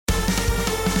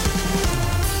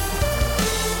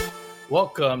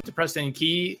Welcome to Preston and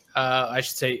Key. I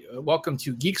should say, welcome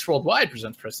to Geeks Worldwide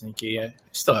presents Preston and Key. I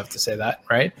still have to say that,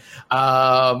 right?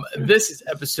 This is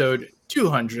episode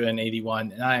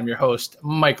 281, and I am your host,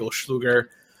 Michael Schluger.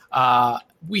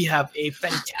 We have a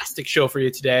fantastic show for you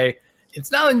today. It's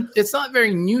not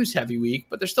very news heavy week,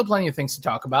 but there's still plenty of things to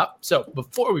talk about. So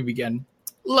before we begin,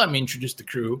 let me introduce the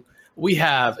crew. We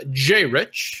have Jay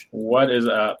Rich. What is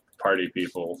up, party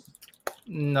people?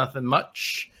 Nothing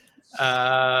much.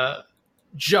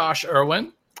 Josh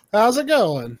Irwin. How's it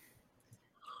going?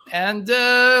 And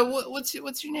what's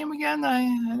your name again? I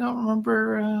don't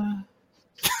remember.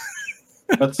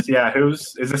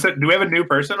 Who's is this? Do we have a new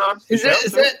person on? Is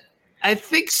it? I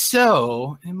think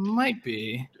so. It might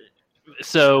be.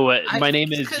 So my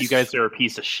name is. You guys are a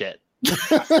piece of shit.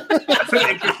 That's an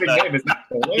interesting name. Is that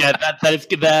Polish? Yeah, that is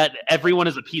that. Everyone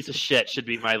is a piece of shit should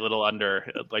be my little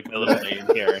my little name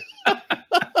here.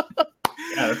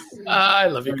 Yes. I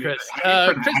love you, Chris.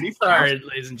 Chris, sorry,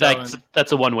 ladies and gentlemen.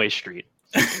 That's a one-way street.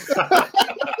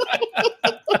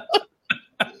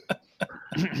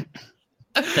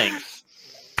 Thanks.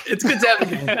 It's good to have the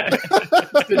gang back.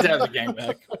 It's good to have the gang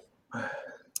back.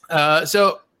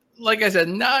 So, like I said,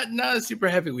 not a super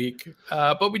heavy week,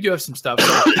 but we do have some stuff.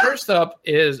 So first up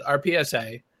is our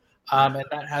PSA, and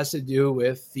that has to do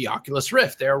with the Oculus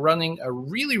Rift. They're running a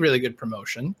really, really good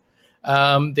promotion.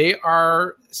 They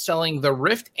are selling the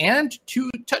Rift and 2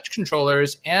 touch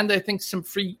controllers, and I think some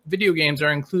free video games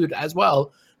are included as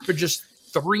well for just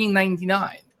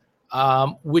 $399,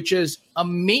 which is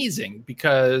amazing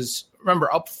because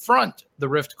remember up front the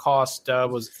Rift cost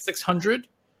was $600,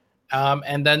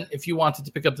 and then if you wanted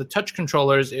to pick up the touch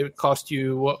controllers, it would cost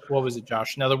you what was it,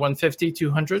 Josh? Another $150,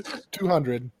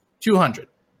 $200? $200.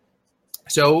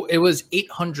 So it was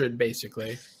 $800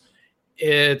 basically.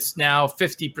 It's now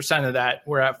 50% of that.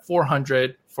 We're at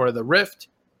 $400 for the Rift,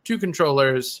 2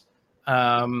 controllers,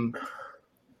 and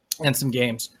some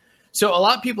games. So a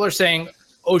lot of people are saying,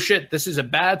 oh shit, this is a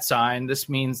bad sign. This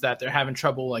means that they're having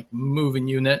trouble like moving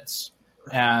units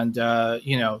and, they're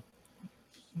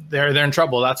in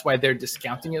trouble. That's why they're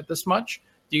discounting it this much.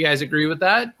 Do you guys agree with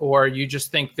that? Or you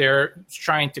just think they're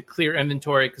trying to clear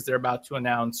inventory because they're about to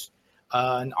announce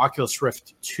an Oculus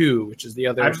Rift 2, which is the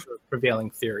other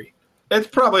prevailing theory? It's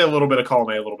probably a little bit of column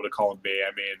A, a little bit of column B.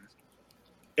 I mean,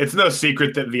 it's no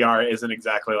secret that VR isn't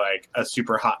exactly like a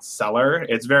super hot seller.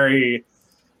 It's very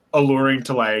alluring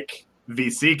to like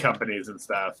VC companies and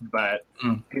stuff, but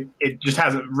it just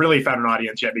hasn't really found an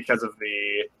audience yet because of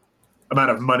the amount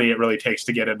of money it really takes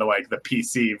to get into like the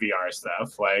PC VR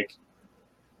stuff. Like,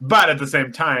 but at the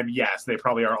same time, yes, they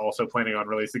probably are also planning on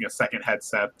releasing a second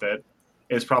headset that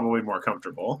is probably more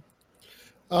comfortable.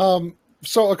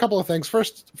 So a couple of things.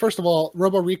 First of all,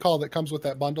 Robo Recall that comes with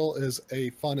that bundle is a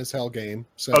fun as hell game.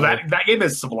 So that game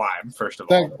is sublime. First of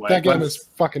all, that game is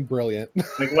fucking brilliant.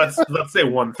 Like let's say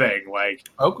one thing. Like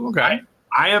okay,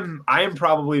 I am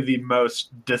probably the most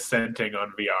dissenting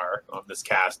on VR on this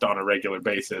cast on a regular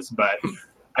basis, but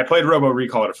I played Robo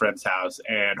Recall at a friend's house,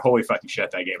 and holy fucking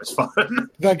shit, that game is fun.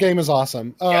 That game is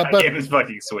awesome. That game is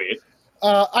fucking sweet.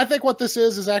 I think what this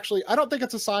is actually, I don't think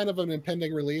it's a sign of an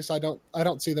impending release. I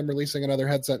don't see them releasing another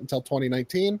headset until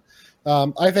 2019.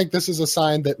 I think this is a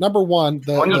sign that number one,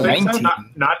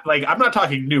 not like I'm not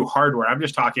talking new hardware. I'm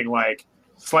just talking like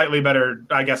slightly better,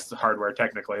 I guess, hardware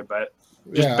technically, but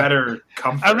just better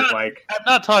comfort. I'm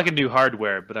not talking new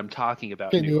hardware, but I'm talking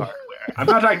about new hardware. I'm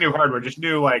not talking new hardware, just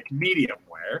new like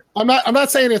mediumware. I'm not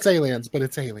saying it's aliens, but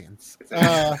it's aliens.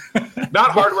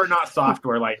 Not hardware, not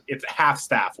software. Like it's half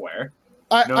staffware.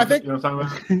 I think. You know what I'm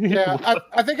talking about? Yeah,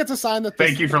 I think it's a sign that.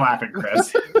 Thank you for laughing,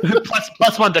 Chris.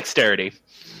 plus 1 dexterity.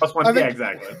 Plus 1, yeah,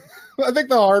 exactly. I think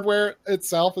the hardware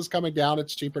itself is coming down.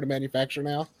 It's cheaper to manufacture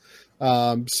now,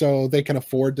 so they can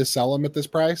afford to sell them at this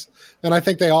price. And I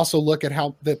think they also look at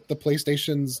how the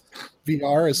PlayStation's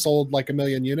VR has sold like 1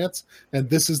 million units, and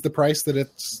this is the price that it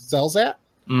sells at.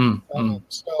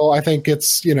 So I think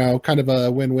it's kind of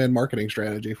a win-win marketing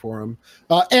strategy for them.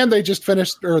 And they just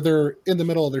finished, or they're in the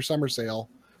middle of their summer sale,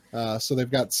 so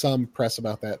they've got some press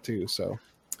about that too. So.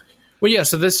 Well, yeah.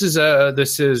 So this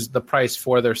is the price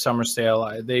for their summer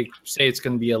sale. They say it's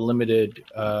going to be a limited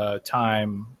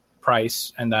time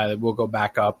price, and that it will go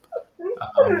back up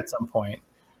at some point.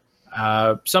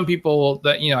 Some people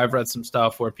that I've read some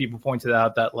stuff where people pointed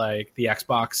out that like the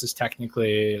Xbox is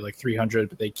technically like $300,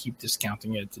 but they keep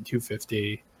discounting it to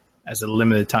 $250 as a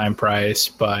limited time price.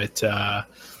 But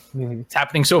it's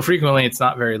happening so frequently, it's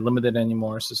not very limited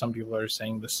anymore. So some people are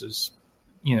saying this is,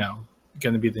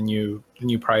 going to be the new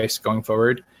price going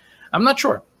forward. I'm not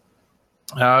sure.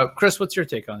 Chris, what's your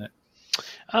take on it?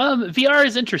 VR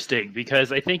is interesting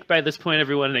because I think by this point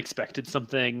everyone expected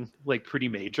something like pretty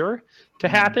major to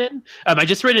happen. I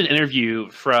just read an interview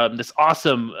from this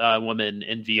awesome woman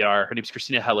in VR. Her name's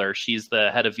Christina Heller. She's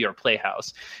the head of VR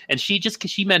Playhouse, and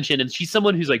she mentioned, and she's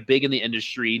someone who's like big in the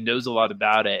industry, knows a lot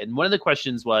about it. And one of the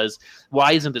questions was,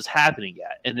 why isn't this happening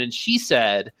yet? And then she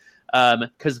said,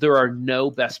 because there are no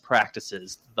best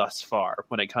practices thus far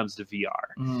when it comes to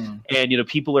VR. And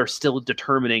people are still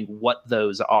determining what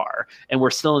those are, and we're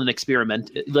still in an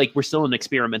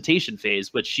experimentation phase.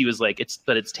 But she was like,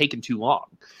 it's taken too long.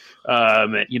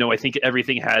 I think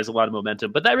everything has a lot of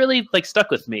momentum, but that really like stuck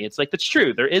with me. It's like, that's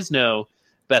true. There is no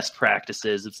best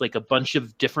practices. It's like a bunch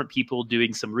of different people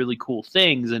doing some really cool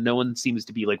things, and no one seems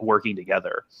to be like working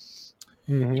together.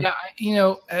 Yeah,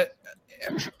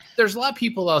 there's a lot of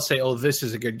people that'll say, "Oh, this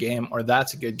is a good game," or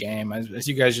 "That's a good game." As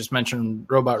you guys just mentioned,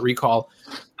 Robot Recall.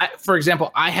 For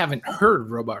example, I haven't heard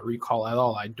Robot Recall at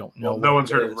all. I don't know. Well, no one's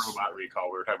heard of Robot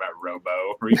Recall. We were talking about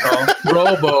Robo Recall.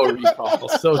 Robo Recall.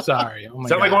 So sorry. Oh my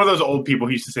Sound God. like one of those old people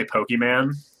who used to say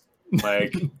Pokemon.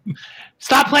 Like,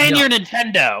 stop playing your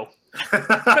Nintendo.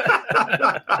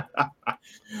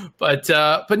 But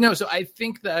no. So I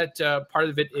think that part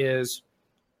of it is,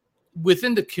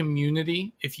 within the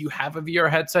community, if you have a VR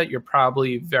headset, you're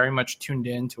probably very much tuned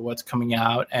in to what's coming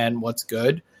out and what's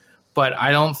good. But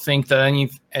I don't think that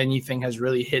anything has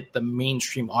really hit the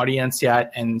mainstream audience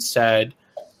yet and said,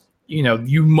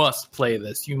 you must play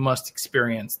this, you must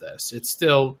experience this. It's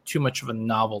still too much of a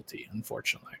novelty,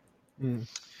 unfortunately.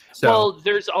 So, well,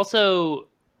 there's also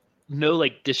no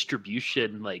like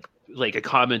distribution, like a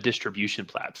common distribution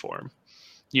platform.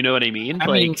 You know what I mean? I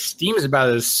mean, Steam is about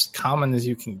as common as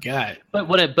you can get. But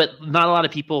not a lot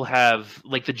of people have,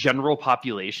 like, the general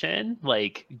population,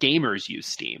 like gamers use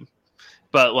Steam.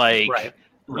 But like, right.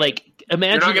 like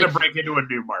imagine you're not going to break into a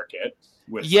new market.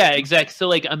 Yeah, exactly. So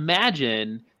like,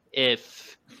 imagine if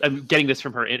I'm getting this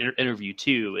from her interview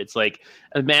too. It's like,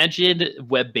 imagine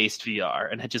web-based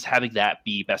VR and just having that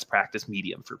be best practice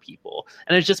medium for people,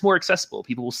 and it's just more accessible.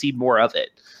 People will see more of it.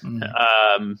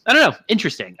 I don't know.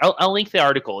 Interesting. I'll link the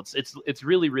article. It's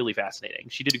really, really fascinating.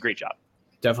 She did a great job.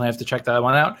 Definitely have to check that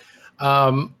one out.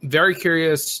 Very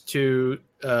curious to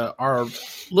our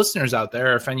listeners out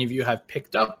there, if any of you have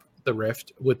picked up the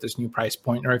Rift with this new price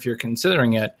point, or if you're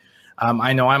considering it.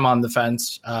 I know I'm on the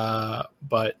fence,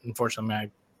 but unfortunately my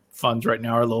funds right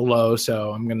now are a little low,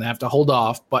 so I'm going to have to hold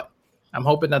off. But I'm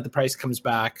hoping that the price comes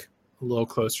back a little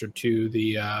closer to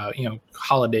the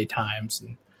holiday times,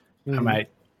 and I might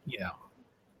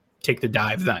take the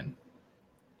dive then.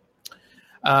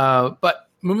 But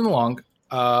moving along,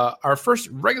 our first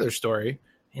regular story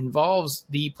involves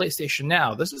the PlayStation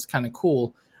Now. This is kind of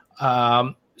cool.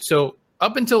 So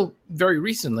up until very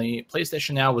recently,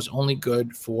 PlayStation Now was only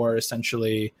good for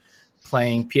essentially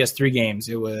playing PS3 games.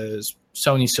 It was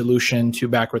Sony's solution to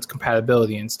backwards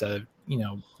compatibility. Instead of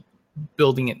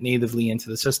building it natively into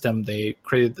the system, they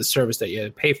created the service that you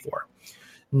had to pay for.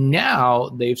 Now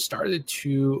they've started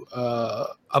to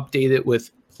update it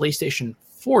with PlayStation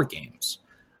 4 games.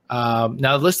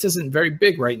 Now the list isn't very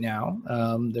big right now.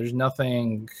 There's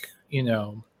nothing,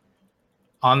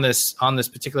 on this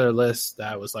particular list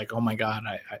that was like, oh my God,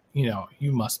 I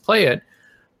you must play it.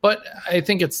 But I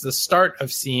think it's the start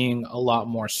of seeing a lot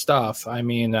more stuff. I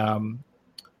mean,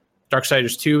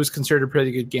 Darksiders 2 was considered a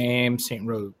pretty good game.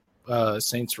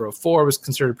 Saints Row 4 was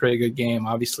considered a pretty good game.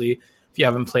 Obviously, if you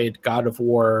haven't played God of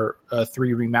War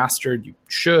 3 Remastered, you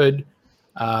should.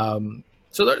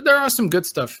 So there are some good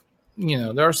stuff.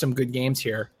 There are some good games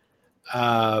here.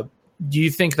 Do you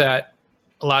think that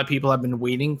a lot of people have been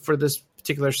waiting for this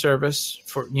particular service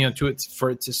for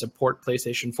it to support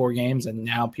PlayStation 4 games, and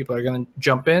now people are going to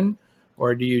jump in,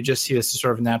 or do you just see this as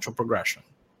sort of a natural progression?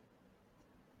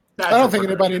 I don't think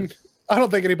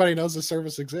anybody knows the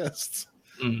service exists.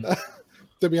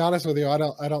 To be honest with you, I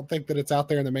don't think that it's out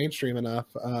there in the mainstream enough.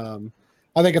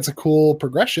 I think it's a cool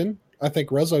progression. I think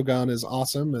Resogun is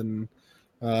awesome, and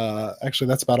actually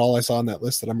that's about all I saw on that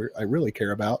list that I really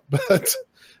care about, but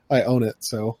I own it.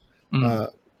 So,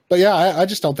 but yeah, I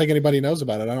just don't think anybody knows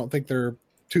about it. I don't think they're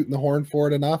tooting the horn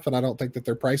for it enough, and I don't think that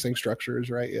their pricing structure is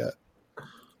right yet.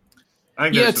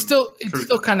 It's still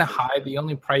kind of high. The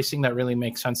only pricing that really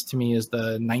makes sense to me is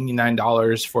the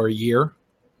 $99 for a year.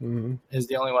 Is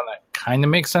the only one that kind of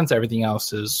makes sense. Everything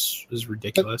else is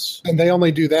ridiculous. And they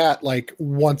only do that like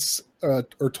once or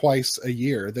twice a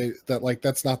year.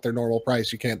 That's not their normal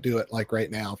price. You can't do it like right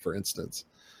now, for instance.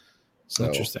 So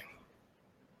interesting.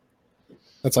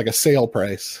 That's like a sale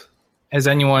price. Has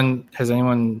anyone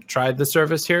tried the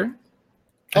service here?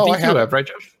 I think you have, right,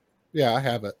 Josh? Yeah, I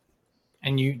have it.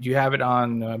 And you have it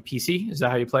on PC? Is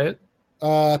that how you play it?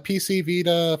 PC,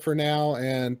 Vita for now,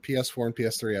 and PS4 and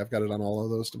PS3. I've got it on all of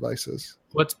those devices.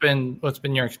 What's been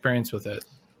your experience with it?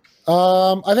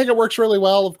 I think it works really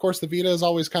well. Of course, the Vita is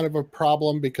always kind of a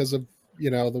problem because of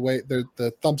the way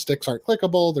the thumbsticks aren't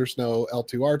clickable. There's no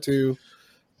L2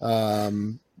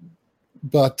 R2.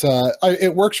 But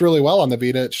it works really well on the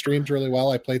Vita. It streams really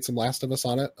well. I played some Last of Us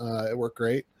on it. It worked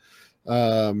great.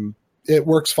 It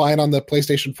works fine on the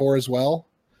PlayStation 4 as well.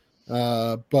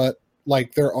 But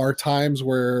like there are times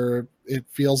where it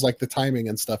feels like the timing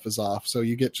and stuff is off. So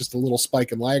you get just a little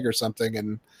spike and lag or something,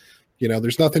 and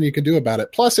there's nothing you can do about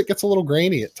it. Plus, it gets a little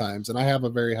grainy at times, and I have a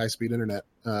very high-speed internet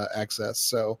access.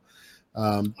 So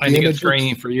I think it's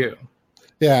grainy for you.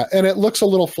 Yeah, and it looks a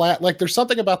little flat. Like there's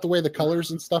something about the way the colors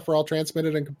and stuff are all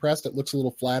transmitted and compressed. It looks a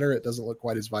little flatter. It doesn't look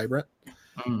quite as vibrant.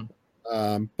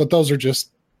 But those are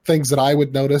just things that I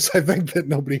would notice. I think that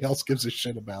nobody else gives a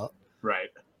shit about. Right.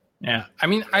 Yeah. I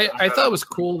mean, I thought it was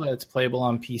cool that it's playable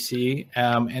on PC.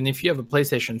 And if you have a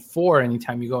PlayStation 4,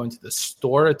 anytime you go into the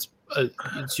store, it's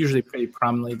usually pretty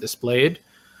prominently displayed.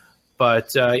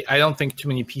 But I don't think too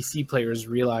many PC players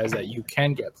realize that you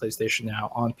can get PlayStation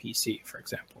Now on PC, for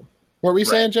example. What were you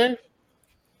saying, Jay?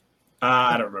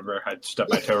 I don't remember. I stubbed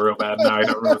my toe real bad. Now I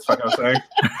don't remember what the fuck I was saying.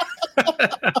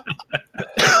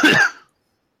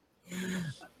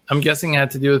 I'm guessing it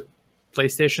had to do with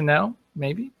PlayStation Now,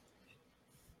 maybe?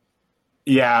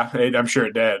 Yeah, I'm sure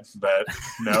it did, but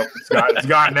no, it's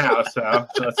gone now. So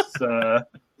let's go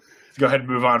ahead and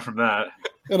move on from that.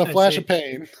 In a flash of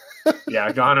pain.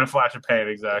 Yeah, gone in a flash of pain,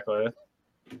 exactly.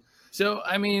 So,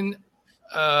 I mean,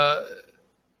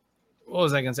 what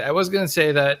was I going to say? I was going to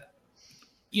say that,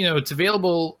 it's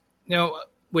available.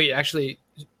 Wait, actually,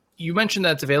 you mentioned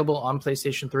that it's available on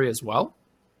PlayStation 3 as well.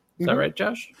 Is that right,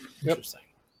 Josh? Yep.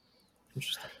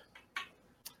 Interesting.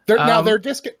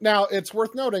 Now it's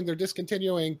worth noting they're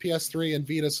discontinuing PS3 and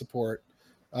Vita support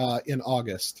in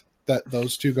August. That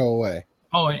those two go away.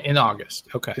 Oh, in August.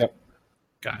 Okay. Yep.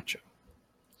 Gotcha.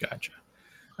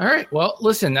 All right. Well,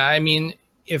 listen, I mean,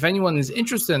 if anyone is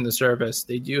interested in the service,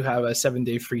 they do have a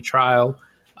 7-day free trial.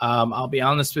 I'll be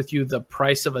honest with you, the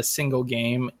price of a single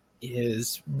game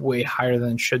is way higher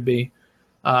than it should be.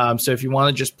 So if you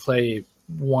want to just play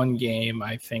one game,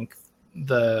 I think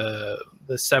the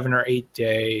 7 or 8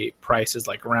 day price is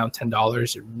like around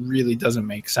 $10. It really doesn't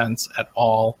make sense at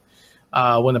all.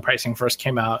 When the pricing first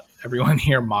came out, everyone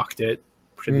here mocked it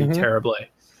pretty terribly.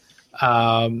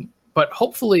 But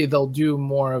hopefully they'll do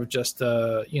more of just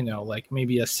like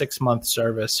maybe a 6-month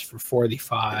service for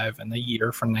 $45 and a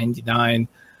year for $99.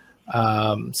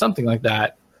 Something like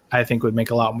that, I think would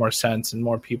make a lot more sense and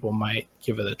more people might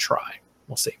give it a try.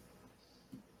 We'll see.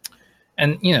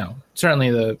 And,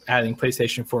 certainly the adding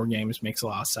PlayStation 4 games makes a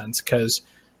lot of sense because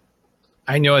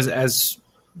I know as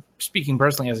speaking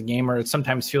personally as a gamer, it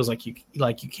sometimes feels like you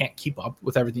can't keep up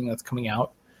with everything that's coming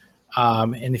out.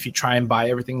 And if you try and buy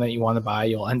everything that you want to buy,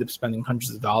 you'll end up spending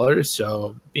hundreds of dollars.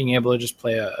 So being able to just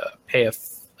pay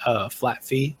a flat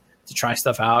fee to try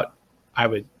stuff out, I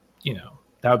would,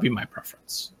 that would be my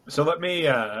preference. So let me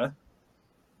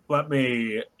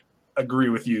agree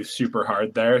with you super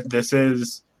hard there. This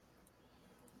is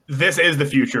the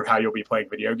future of how you'll be playing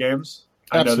video games.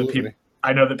 Absolutely.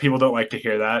 I know that people don't like to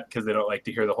hear that because they don't like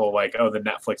to hear the whole the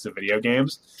Netflix of video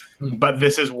games. Mm-hmm. But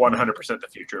this is 100% the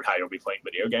future of how you'll be playing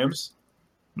video games.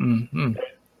 Mm-hmm.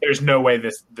 There's no way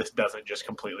this doesn't just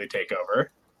completely take over.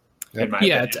 I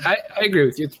agree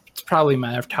with you. It's probably a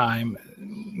matter of time.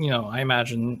 I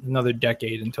imagine another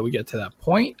decade until we get to that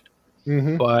point.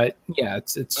 Mm-hmm. But yeah,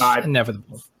 it's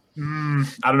inevitable. I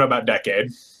don't know about decade.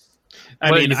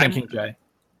 What are you thinking, Jay?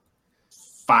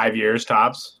 5 years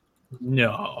tops.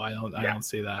 No, I don't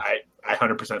see that. I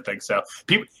 100% think so.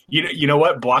 People, you know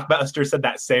what? Blockbuster said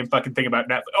that same fucking thing about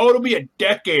Netflix. Oh, it'll be a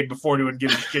decade before anyone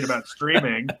gives a shit about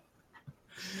streaming.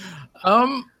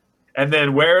 And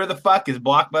then where the fuck is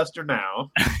Blockbuster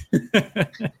now?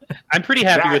 I'm pretty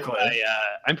happy with my.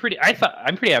 I'm pretty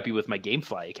happy with my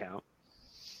GameFly account.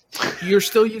 You're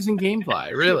still using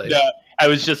GameFly, really? No, I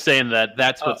was just saying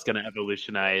that's what's going to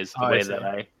evolutionize the way that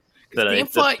I.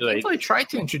 GameFly tried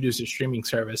to introduce a streaming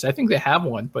service. I think they have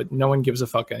one, but no one gives a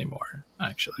fuck anymore,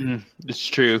 actually. It's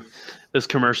true. Those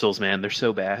commercials, man, they're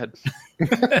so bad.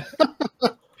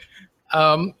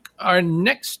 Our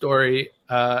next story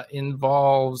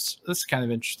involves, this is kind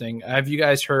of interesting. Have you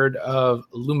guys heard of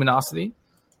Luminosity?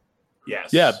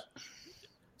 Yes. Yeah.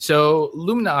 So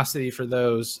Luminosity, for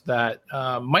those that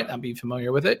might not be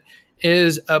familiar with it,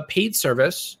 is a paid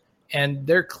service. And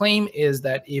their claim is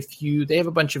that they have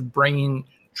a bunch of brain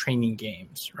training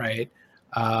games, right?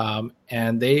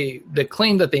 And the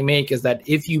claim that they make is that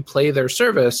if you play their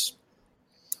service,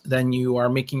 then you are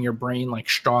making your brain like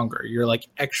stronger. You're like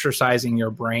exercising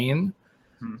your brain.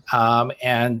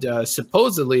 And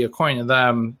supposedly, according to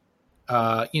them,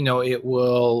 it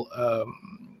will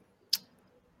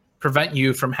prevent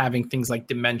you from having things like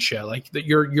dementia. Like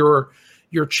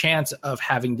your chance of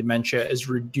having dementia is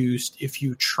reduced if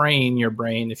you train your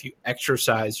brain, if you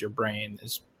exercise your brain,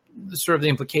 is sort of the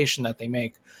implication that they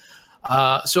make.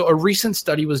 So a recent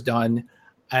study was done,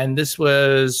 and this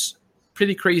was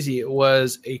pretty crazy. It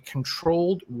was a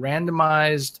controlled,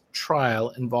 randomized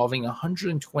trial involving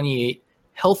 128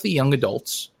 healthy young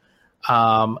adults.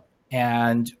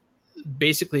 And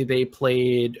basically they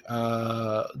played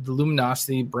the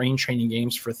Luminosity brain training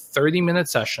games for 30-minute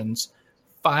sessions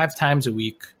 5 times a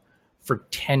week for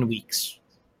 10 weeks.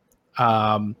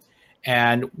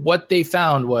 And what they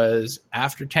found was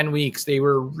after 10 weeks, they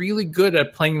were really good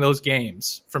at playing those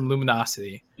games from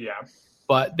Luminosity. Yeah.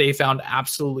 But they found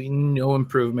absolutely no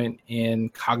improvement in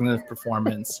cognitive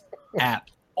performance at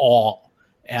all.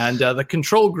 And the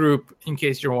control group, in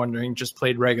case you're wondering, just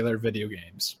played regular video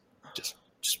games.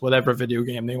 Just whatever video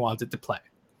game they wanted to play.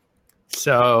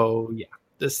 So, yeah,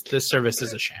 this service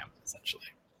is a sham, essentially.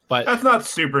 But that's not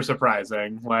super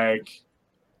surprising. Like,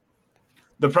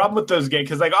 the problem with those games,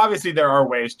 because, like, obviously there are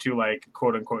ways to, like,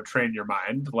 quote-unquote, train your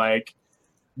mind. Like,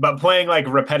 but playing, like,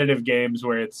 repetitive games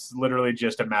where it's literally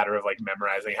just a matter of, like,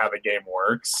 memorizing how the game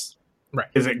works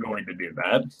isn't going to do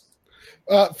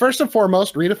that. First and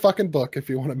foremost, read a fucking book if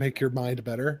you want to make your mind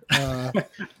better.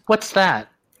 What's that?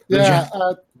 Yeah.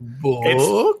 Book?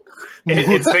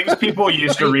 It's things people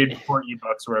used to read before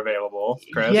ebooks were available,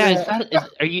 Chris. Yeah,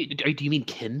 do you mean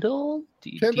Kindle?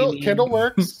 Kindle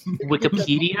works.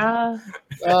 Wikipedia?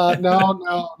 No,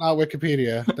 not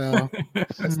Wikipedia. No.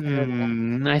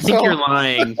 I think you're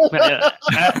lying.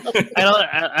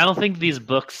 I don't think these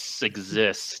books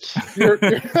exist.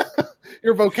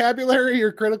 Your vocabulary,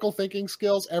 your critical thinking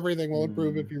skills, everything will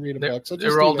improve if you read a book. So they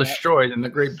were all destroyed in the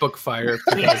Great Book Fire of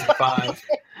 2005.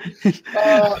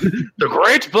 The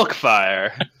Great Book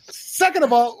Fire. Second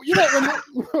of all,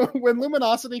 when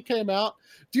Luminosity came out,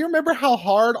 do you remember how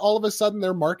hard all of a sudden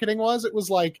their marketing was? It was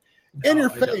like in your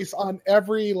face on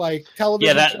every like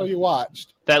television show you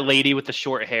watched. That lady with the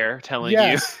short hair telling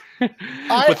you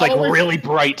with really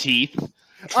bright teeth.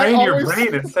 Train your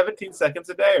brain in 17 seconds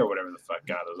a day or whatever the fuck.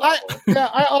 God, it was awful.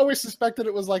 I always suspected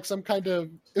it was like some kind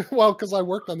of, because I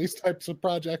worked on these types of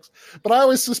projects, but I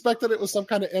always suspected it was some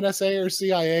kind of NSA or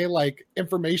CIA like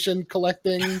information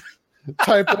collecting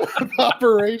type of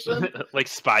operation. Like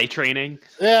spy training?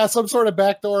 Yeah, some sort of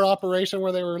backdoor operation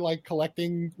where they were like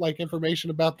collecting like information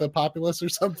about the populace or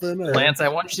something. Or... Lance, I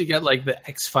want you to get like the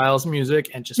X-Files music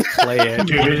and just play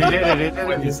it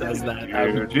when he says that.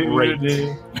 That would be great.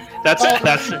 That's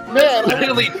man.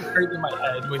 Literally heard in my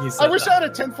head when you said I wish I had a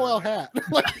tinfoil hat.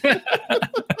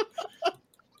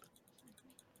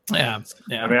 Yeah.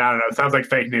 I mean, I don't know. It sounds like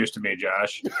fake news to me,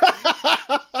 Josh.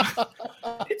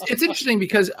 It's interesting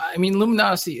because I mean,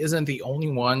 Luminosity isn't the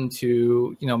only one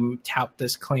to tout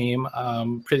this claim.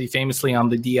 Pretty famously on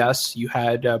the DS, you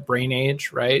had Brain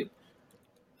Age, right?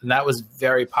 And that was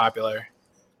very popular.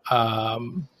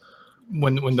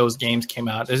 When those games came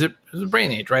out, it was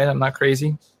Brain Age, right? I'm not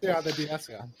crazy. Yeah, the DS,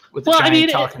 yeah. With the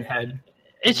giant talking head.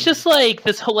 It's just like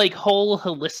this whole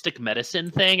holistic medicine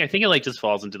thing. I think it just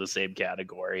falls into the same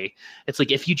category. It's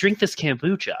like if you drink this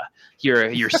kombucha,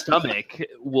 your stomach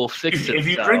will fix itself. If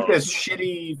you drink this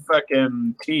shitty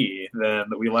fucking tea that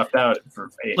we left out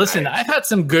for 8 Listen, nights. I've had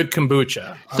some good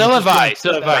kombucha. So have I.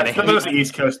 That's the most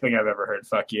East Coast thing I've ever heard.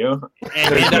 Fuck you.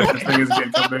 I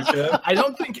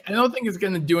don't think it's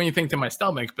going to do anything to my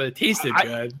stomach, but it tasted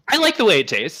good. I like the way it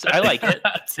tastes. I like it.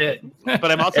 That's it.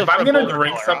 But I'm also if I'm going to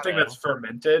drink something that's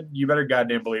fermented, you better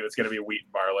goddamn believe it's going to be wheat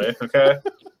and barley. Okay.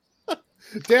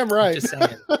 Damn right. Just saying.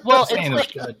 Well,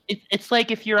 it's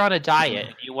like if you're on a diet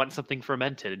and you want something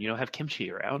fermented and you don't have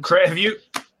kimchi around. Have you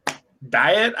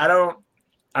diet? I don't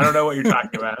know what you're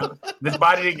talking about. This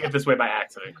body didn't get this way by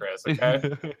accident, Chris.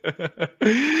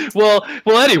 Okay. Well.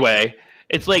 Anyway,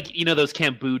 it's like those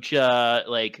kombucha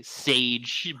like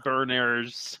sage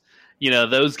burners.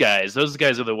 Those guys are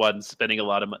the ones spending a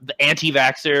lot of money. The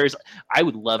anti-vaxxers. I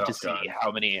would love to see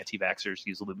how many anti-vaxxers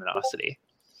use Luminosity.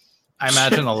 I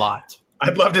imagine a lot.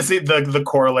 I'd love to see the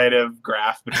correlative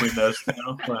graph between those two.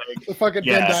 The fucking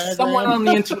Venn diagram. Someone on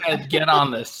the internet, get on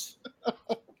this.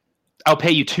 I'll pay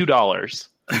you $2.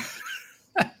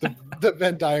 The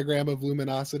Venn diagram of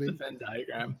Luminosity. The Venn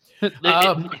diagram.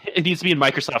 It needs to be in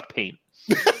Microsoft Paint.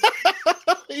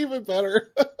 Even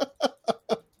better.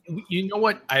 You know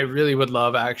what I really would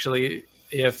love, actually,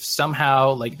 if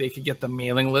somehow they could get the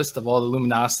mailing list of all the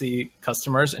Luminosity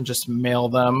customers and just mail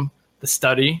them the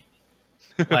study,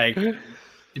 Like it'd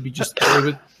be just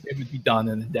it would be done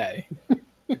in a day.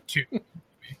 Two.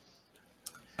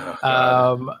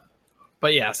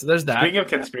 But yeah, so there's that. Speaking of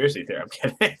conspiracy theory, I'm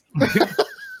kidding.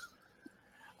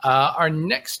 Our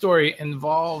next story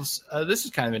involves this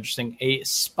is kind of interesting, a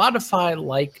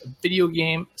Spotify-like video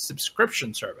game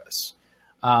subscription service.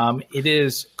 It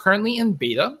is currently in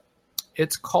beta.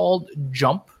 It's called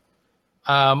Jump,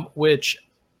 which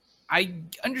I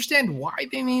understand why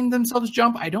they named themselves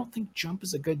Jump. I don't think Jump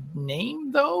is a good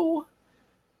name, though.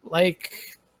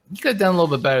 Like, you could have done a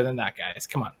little bit better than that, guys.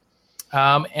 Come on.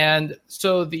 And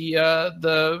so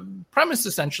the premise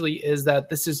essentially is that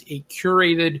this is a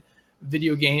curated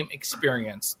video game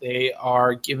experience. They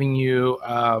are giving you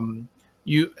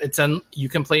you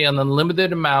can play an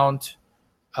unlimited amount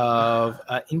of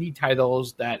indie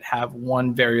titles that have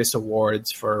won various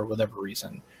awards for whatever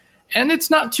reason, and it's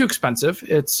not too expensive.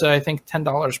 It's I think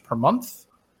 $10 per month.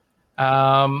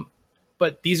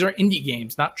 But these are indie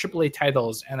games, not AAA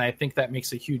titles, and I think that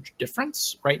makes a huge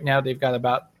difference. Right now, they've got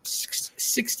about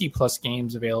 60 plus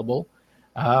games available,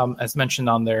 as mentioned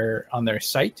on their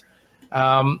site.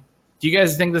 Do you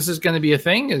guys think this is going to be a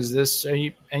thing? Is this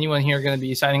anyone here going to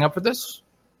be signing up for this?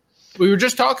 We were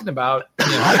just talking about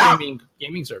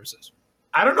gaming services.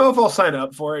 I don't know if I'll sign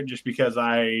up for it just because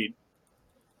I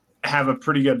have a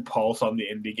pretty good pulse on the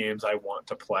indie games I want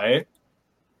to play.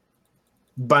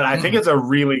 But I think it's a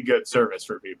really good service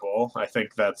for people. I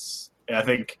think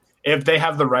if they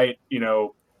have the right,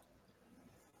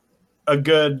 a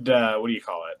good, what do you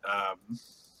call it?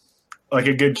 Like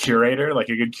a good curator, like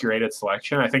a good curated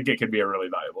selection, I think it could be a really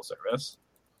valuable service.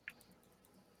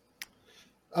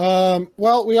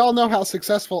 Well, we all know how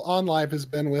successful OnLive has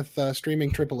been with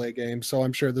streaming AAA games, so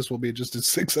I'm sure this will be just as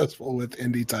successful with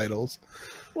indie titles.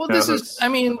 Well, this is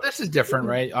different,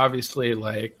 right? Obviously,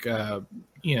 like,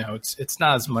 it's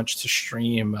not as much to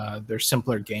stream. They're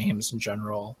simpler games in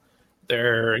general.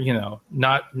 They're,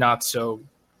 not so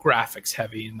graphics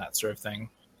heavy and that sort of thing.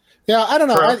 Yeah, I don't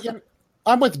know.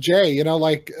 I'm with Jay.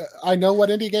 I know what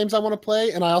indie games I want to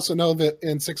play, and I also know that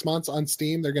in 6 months on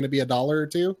Steam they're going to be $1 or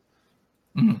 $2.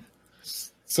 Mm-hmm.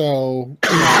 So,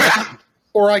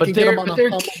 or I can get them on. But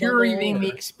they're curating the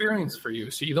experience for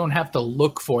you, so you don't have to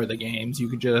look for the games. You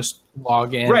could just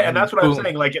log in, right? And that's what I'm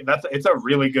saying. Like, it's a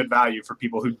really good value for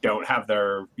people who don't have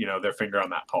their finger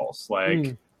on that pulse.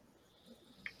 Like,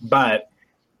 but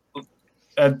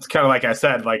it's kind of like I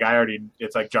said. Like,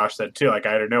 it's like Josh said too. Like,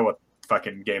 I already know what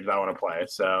fucking games I want to play.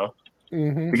 So,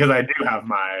 because I do have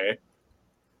my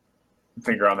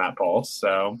finger on that pulse.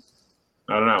 So,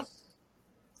 I don't know.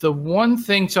 The one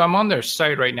thing, so I'm on their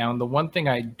site right now, and the one thing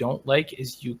I don't like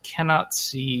is you cannot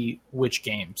see which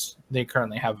games they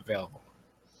currently have available.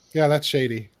 Yeah, that's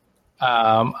shady.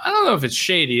 I don't know if it's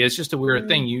shady. It's just a weird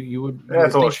thing. You would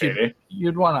it's a little shady.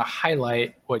 You'd want to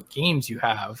highlight what games you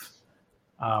have,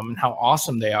 and how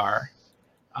awesome they are.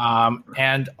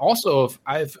 And also,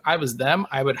 if I was them,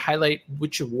 I would highlight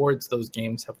which awards those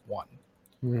games have won,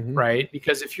 right?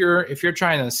 Because if you're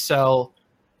trying to sell,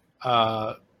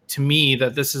 to me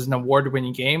that this is an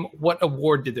award-winning game, what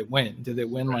award did it win? Did it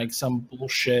win like some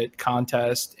bullshit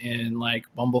contest in like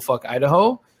Bumblefuck,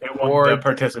 Idaho? It won the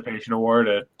participation award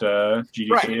at GDC.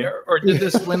 Right. Or did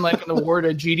this win like an award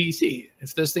at GDC?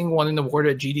 If this thing won an award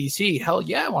at GDC, hell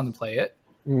yeah, I want to play it.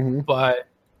 But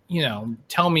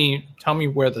tell me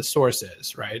where the source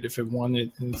is, right? If it won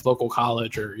it in the local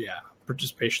college or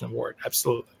participation award,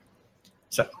 absolutely.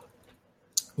 So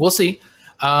we'll see.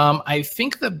 I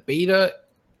think the beta,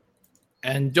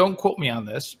 and don't quote me on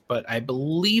this, but I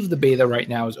believe the beta right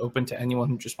now is open to anyone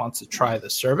who just wants to try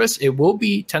the service. It will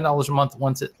be $10 a month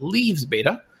once it leaves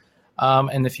beta.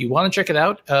 And if you want to check it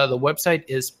out, the website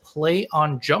is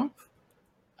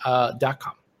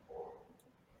playonjump.com.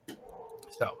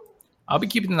 So I'll be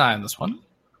keeping an eye on this one.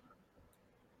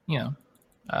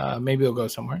 Maybe it'll go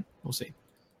somewhere. We'll see.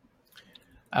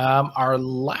 Our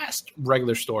last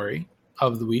regular story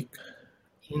of the week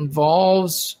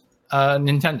involves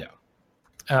Nintendo.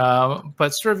 But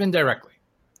sort of indirectly.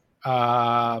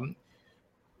 A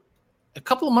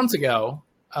couple of months ago,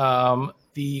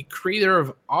 the creator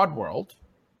of Oddworld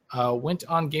went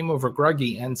on Game Over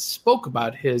Gruggy and spoke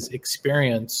about his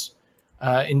experience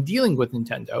in dealing with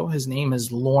Nintendo. His name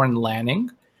is Lorne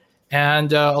Lanning.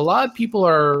 And a lot of people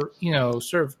are,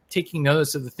 sort of taking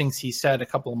notice of the things he said a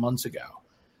couple of months ago.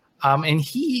 And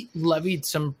he levied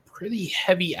some pretty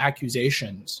heavy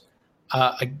accusations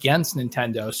against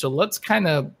Nintendo. So let's kind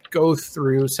of go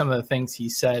through some of the things he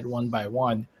said one by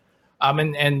one.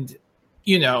 And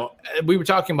we were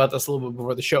talking about this a little bit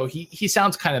before the show. He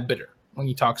sounds kind of bitter when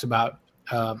he talks about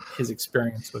his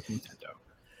experience with Nintendo.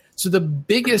 So the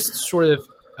biggest sort of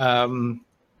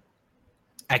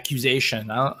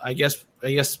accusation. I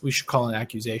guess we should call it an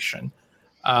accusation.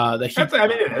 That he, I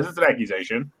mean, it is. It's an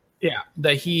accusation. Yeah,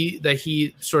 that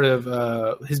he sort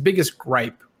of his biggest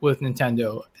gripe with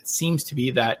Nintendo seems to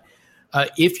be that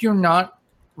if you're not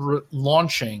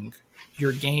launching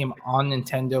your game on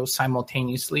Nintendo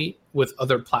simultaneously with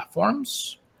other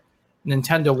platforms,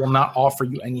 Nintendo will not offer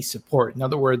you any support. In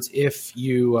other words, if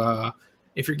your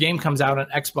game comes out on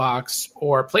Xbox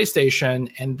or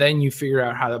PlayStation and then you figure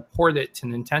out how to port it to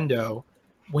Nintendo,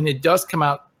 when it does come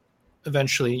out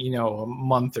eventually, a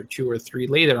month or 2 or 3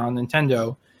 later on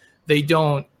Nintendo, they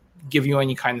don't give you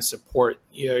any kind of support.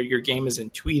 Your game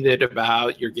isn't tweeted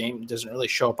about. Your game doesn't really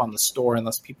show up on the store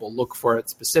unless people look for it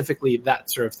specifically,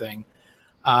 that sort of thing.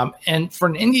 And for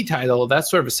an indie title, that's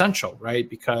sort of essential, right?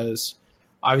 Because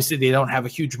obviously they don't have a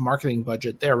huge marketing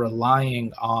budget. They're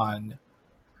relying on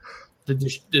the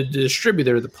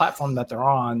distributor, the platform that they're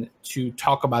on, to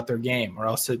talk about their game, or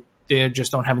else they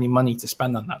just don't have any money to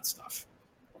spend on that stuff.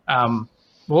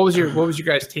 What was your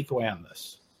guys' takeaway on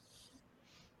this?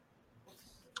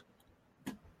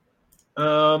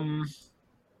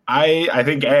 I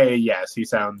think yes, he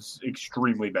sounds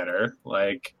extremely better,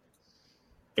 like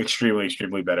extremely,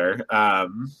 extremely better.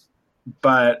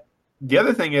 But the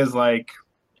other thing is like,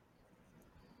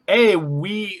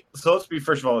 let's be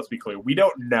clear. We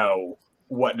don't know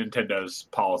what Nintendo's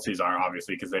policies are,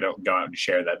 obviously, because they don't go out and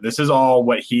share that. This is all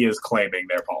what he is claiming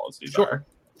their policies are.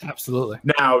 Absolutely.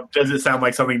 Now, does it sound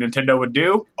like something Nintendo would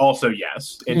do? Also,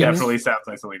 yes. It definitely sounds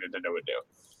like something Nintendo would do.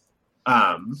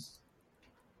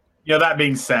 That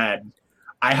being said,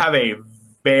 I have a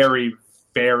very,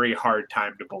 very hard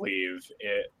time to believe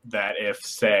that if,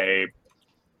 say,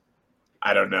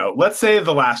 I don't know, let's say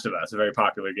The Last of Us, a very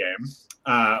popular game,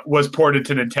 was ported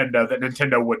to Nintendo, that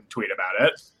Nintendo wouldn't tweet about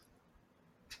it.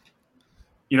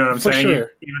 You know what I'm saying?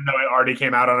 Sure. Even though it already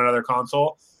came out on another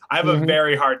console. I have a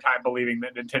very hard time believing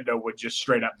that Nintendo would just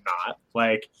straight up not.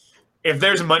 Like, if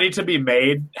there's money to be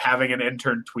made having an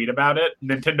intern tweet about it,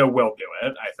 Nintendo will do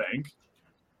it, I think.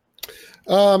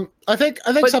 I think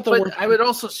something. But I would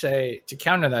also say, to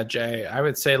counter that, Jay, I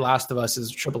would say Last of Us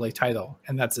is a AAA title,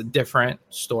 and that's a different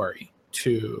story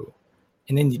to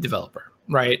an indie developer,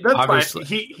 right? That's obviously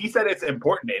fine. He said it's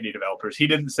important to indie developers. He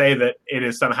didn't say that it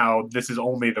is somehow this is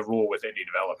only the rule with indie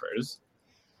developers.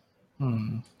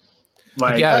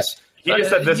 Like, yes, he just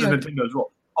said this is Nintendo's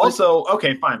rule. Also,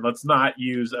 okay, fine. Let's not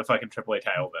use a fucking AAA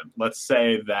title then. Let's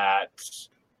say that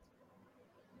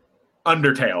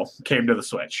Undertale came to the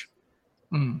Switch.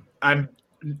 I'm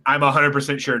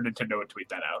 100% sure Nintendo would tweet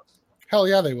that out. Hell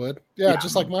yeah, they would. Yeah,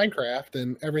 just like Minecraft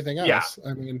and everything else. Yeah.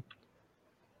 I mean,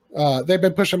 they've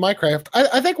been pushing Minecraft.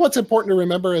 I think what's important to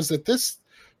remember is that this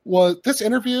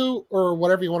interview, or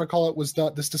whatever you want to call it, was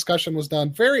done. This discussion was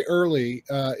done very early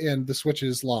in the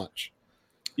Switch's launch.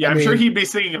 Yeah, I'm sure he'd be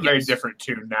singing a very different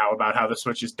tune now about how the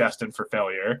Switch is destined for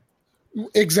failure.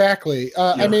 Exactly.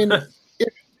 I mean,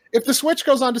 if the Switch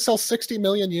goes on to sell 60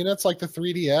 million units like the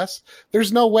 3DS,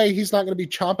 there's no way he's not going to be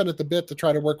chomping at the bit to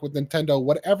try to work with Nintendo,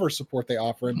 whatever support they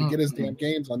offer him, to get his damn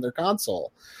games on their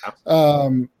console.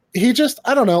 He just,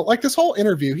 I don't know, like this whole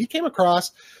interview, he came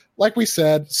across, like we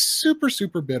said, super,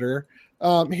 super bitter.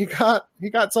 He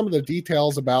got some of the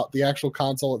details about the actual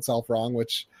console itself wrong,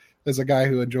 which, as a guy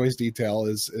who enjoys detail,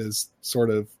 is sort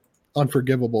of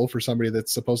unforgivable for somebody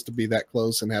that's supposed to be that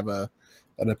close and have an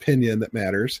opinion that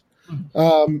matters.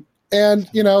 And,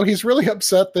 he's really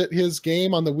upset that his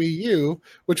game on the Wii U,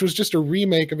 which was just a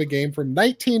remake of a game from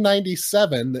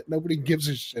 1997 that nobody gives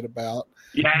a shit about,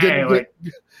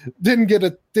 didn't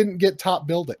get top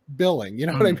billing. You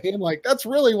know what I mean? Like, that's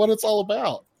really what it's all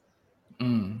about.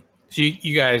 So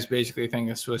you guys basically think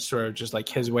this was sort of just like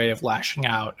his way of lashing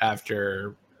out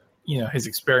after, his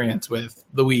experience with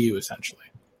the Wii U, essentially.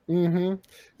 Yeah,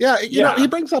 you know, he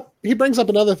brings up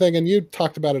another thing, and you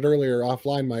talked about it earlier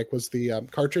offline, Mike, was the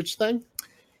cartridge thing.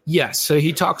 Yes, so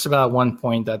he talks about at one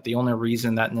point that the only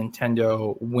reason that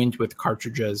Nintendo went with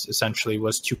cartridges essentially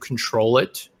was to control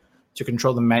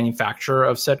the manufacturer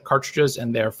of said cartridges,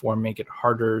 and therefore make it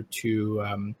harder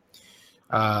to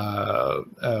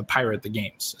pirate the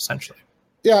games, essentially.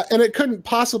 Yeah, and it couldn't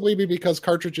possibly be because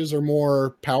cartridges are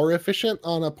more power efficient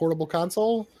on a portable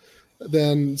console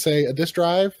than, say, a disk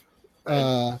drive.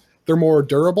 They're more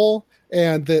durable,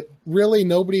 and that really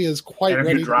nobody is quite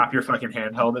ready. And if you drop your fucking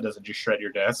handheld, it doesn't just shred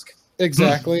your disc.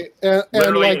 Exactly.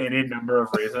 Literally any number of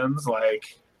reasons.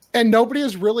 And nobody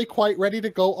is really quite ready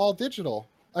to go all digital.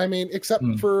 I mean, except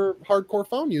for hardcore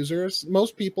phone users,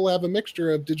 most people have a mixture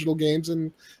of digital games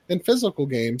and physical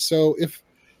games. So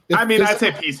I'd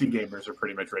say PC gamers are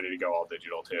pretty much ready to go all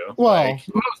digital too. Well,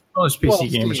 most PC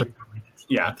gamers are.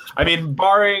 Yeah, I mean,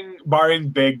 barring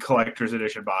big collector's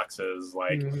edition boxes,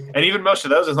 like, Mhm. and even most of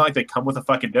those, it's not like they come with a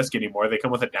fucking disc anymore. They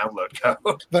come with a download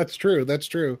code, That's true. That's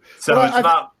true. so Well, it's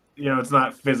not, it's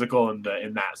not physical in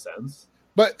that sense.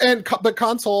 But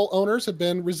console owners have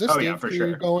been resistant for to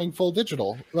sure. going full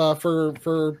digital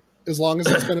for as long as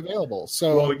it's been available.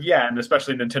 So Well, yeah, and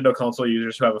especially Nintendo console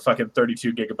users who have a fucking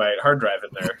 32 gigabyte hard drive in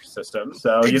their system.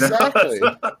 So exactly, you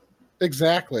know,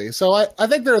 exactly. So I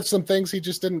think there are some things he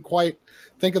just didn't quite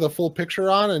think of the full picture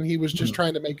on, and he was just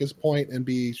trying to make his point and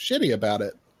be shitty about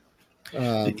it.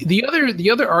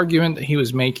 The other argument that he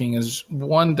was making is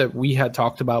one that we had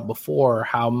talked about before,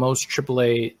 how most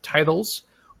AAA titles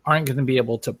aren't going to be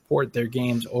able to port their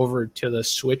games over to the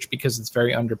Switch because it's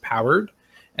very underpowered.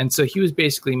 And so he was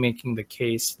basically making the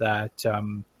case that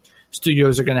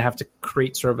studios are going to have to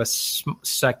create sort of a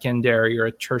secondary or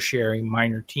a tertiary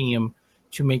minor team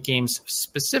to make games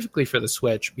specifically for the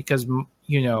Switch because,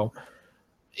 you know,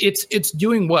 it's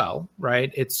doing well,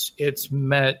 right? It's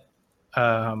met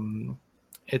the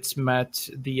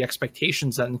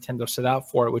expectations that Nintendo set out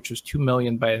for it, which was 2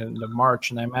 million by the end of March.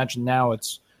 And I imagine now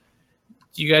it's,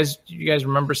 do you guys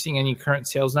remember seeing any current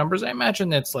sales numbers? I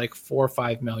imagine it's like 4 or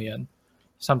 5 million,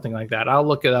 something like that. I'll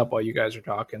look it up while you guys are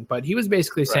talking. But he was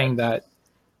basically saying that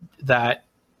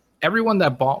everyone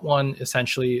that bought one,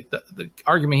 essentially, the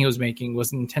argument he was making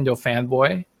was Nintendo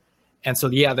fanboy. And so,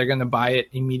 yeah, they're going to buy it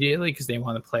immediately because they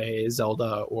want to play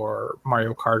Zelda or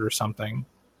Mario Kart or something.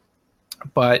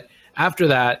 But after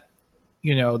that,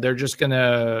 you know, they're just going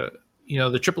to, you know,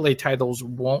 the AAA titles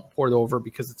won't port over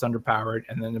because it's underpowered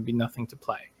and then there'll be nothing to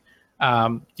play.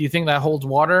 Do you think that holds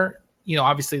water? You know,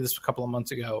 obviously this was a couple of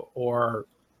months ago, or,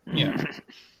 you know, do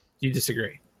you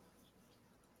disagree?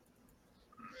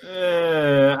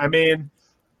 I mean,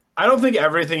 I don't think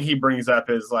everything he brings up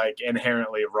is like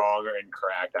inherently wrong or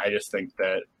incorrect. I just think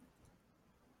that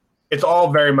it's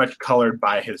all very much colored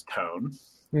by his tone.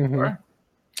 Mhm. Right.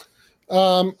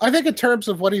 I think in terms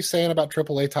of what he's saying about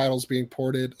AAA titles being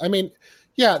ported, I mean,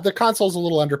 yeah, the console's a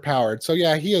little underpowered. So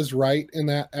yeah, he is right in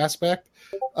that aspect.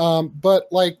 But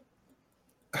like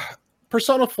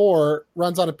Persona 4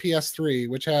 runs on a PS3,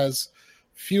 which has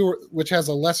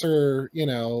a lesser, you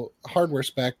know, hardware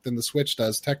spec than the Switch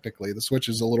does. Technically, the Switch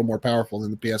is a little more powerful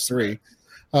than the PS3.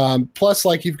 Plus,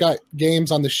 like, you've got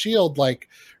games on the Shield, like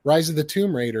Rise of the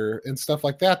Tomb Raider and stuff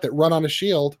like that run on a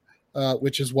Shield,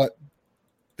 which is what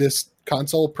this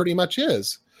console pretty much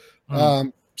is.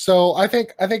 So I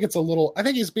think it's I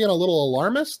think he's being a little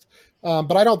alarmist,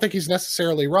 but I don't think he's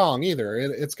necessarily wrong either.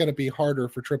 It's going to be harder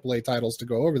for AAA titles to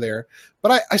go over there,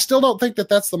 but I still don't think that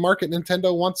that's the market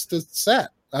Nintendo wants to set.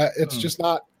 It's just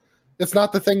not. It's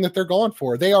not the thing that they're going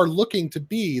for. They are looking to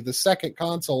be the second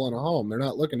console in a home. They're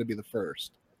not looking to be the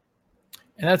first.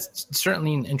 And that's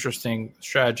certainly an interesting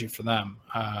strategy for them.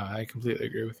 I completely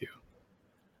agree with you.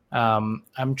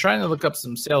 I'm trying to look up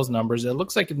some sales numbers. It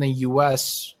looks like in the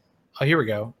U.S. Oh, here we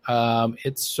go.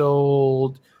 It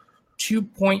sold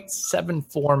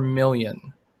 2.74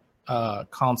 million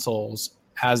consoles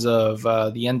as of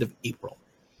the end of April.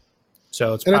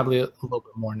 So it's probably a little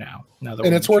bit more now.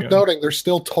 And it's worth noting they're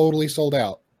still totally sold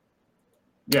out.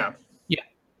 Yeah. Yeah.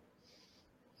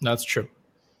 That's true.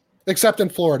 Except in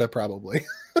Florida, probably.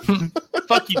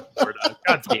 Fuck you, Florida.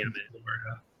 God damn it,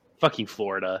 Florida. Fucking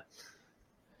Florida.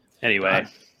 Anyway.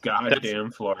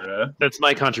 Goddamn Florida. That's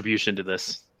my contribution to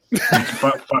this.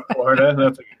 fuck Florida.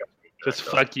 That's a good Just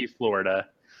fuck you, Florida.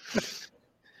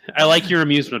 I like your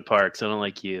amusement parks. I don't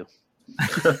like you.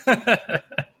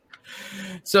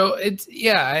 So it's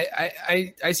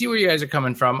I see where you guys are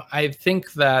coming from. I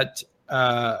think that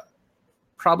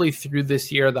probably through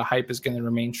this year the hype is going to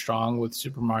remain strong with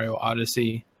Super Mario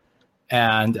Odyssey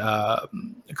and a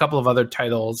couple of other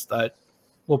titles that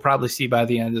we'll probably see by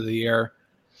the end of the year.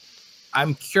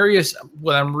 I'm curious.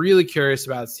 What I'm really curious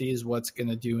about is what's going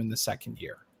to do in the second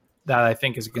year. That I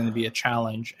think is going to be a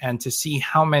challenge, and to see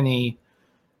how many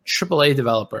AAA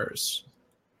developers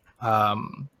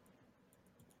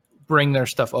bring their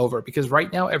stuff over, because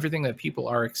right now everything that people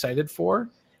are excited for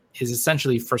is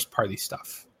essentially first party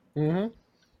stuff. Mm-hmm.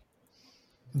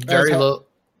 Very low,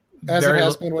 as it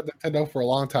has been with Nintendo for a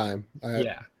long time.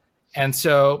 Yeah, and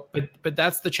so, but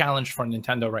that's the challenge for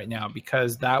Nintendo right now,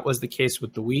 because that was the case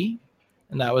with the Wii,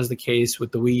 and that was the case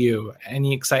with the Wii U.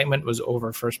 Any excitement was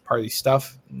over first party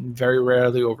stuff, very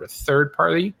rarely over third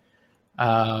party,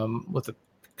 with a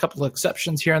couple of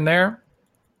exceptions here and there.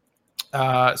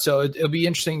 So it'll be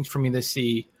interesting for me to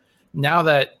see now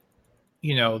that,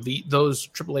 you know, those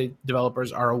AAA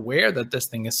developers are aware that this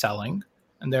thing is selling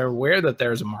and they're aware that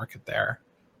there's a market there.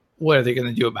 What are they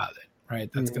going to do about it? Right.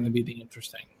 That's going to be the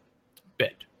interesting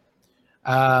bit.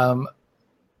 And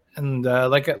and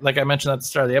like I mentioned at the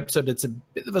start of the episode, it's a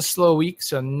bit of a slow week,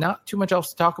 so not too much else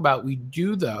to talk about. We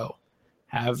do, though,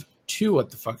 have 2 what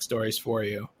the fuck stories for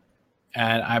you,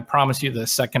 and I promise you the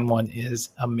second one is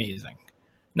amazing.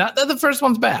 Not that the first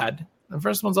one's bad. The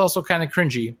first one's also kind of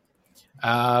cringy,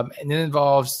 and it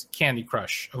involves Candy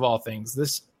Crush, of all things.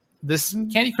 This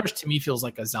Candy Crush to me feels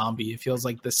like a zombie. It feels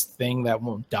like this thing that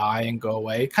won't die and go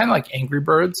away, kind of like Angry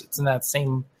Birds. It's in that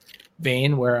same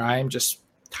vein where I'm just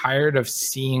tired of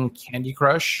seeing Candy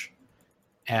Crush,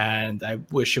 and I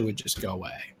wish it would just go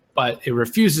away, but it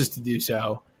refuses to do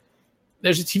so.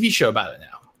 There's a TV show about it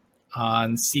now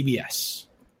on CBS,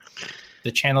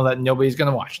 the channel that nobody's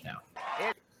going to watch now.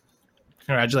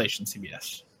 Congratulations,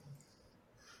 CBS.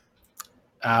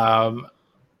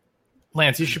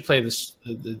 Lance, you should play this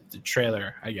the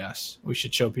trailer, I guess. We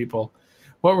should show people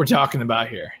what we're talking about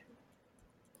here.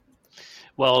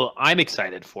 Well, I'm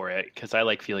excited for it because I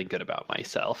like feeling good about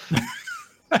myself.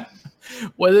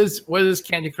 What does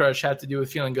Candy Crush have to do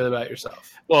with feeling good about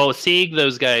yourself? Well, seeing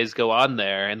those guys go on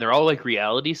there, and they're all like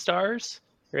reality stars,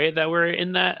 right? That were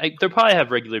in that. They'll probably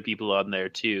have regular people on there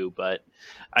too, but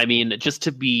I mean, just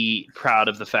to be proud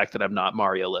of the fact that I'm not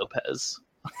Mario Lopez.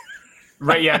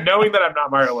 Right, yeah, knowing that I'm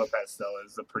not Mario Lopez still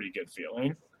is a pretty good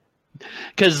feeling.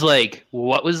 Because, like,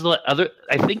 what was the other...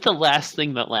 I think the last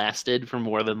thing that lasted for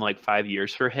more than, 5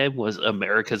 years for him was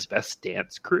America's Best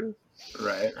Dance Crew.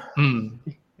 Right.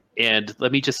 And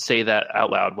let me just say that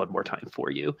out loud one more time for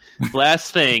you.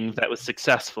 Last thing that was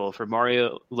successful for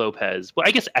Mario Lopez... Well,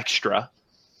 I guess Extra.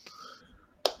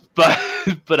 But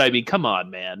I mean, come on,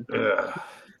 man. Ugh.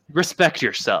 Respect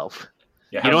yourself.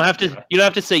 Yeah, You don't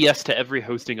have to say yes to every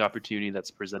hosting opportunity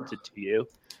that's presented to you.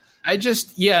 I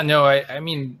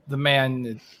mean, the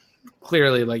man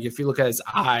clearly, if you look at his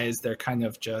eyes, they're kind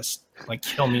of just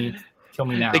kill me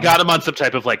now. They got him on some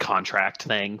type of contract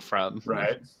thing from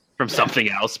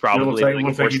something else, probably. It looks like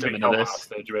he's forced him being into held this.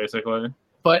 hostage, basically.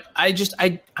 But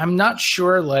I'm not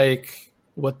sure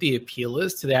what the appeal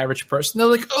is to the average person. They're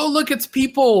like, oh, look, it's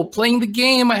people playing the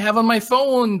game I have on my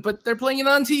phone, but they're playing it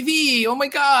on TV. Oh my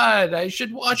God, I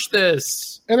should watch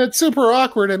this. And it's super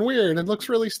awkward and weird and looks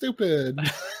really stupid.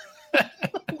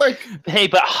 Hey,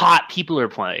 but hot people are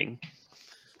playing.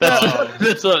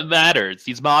 That's what matters.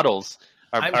 These models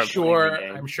are. I'm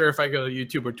sure if I go to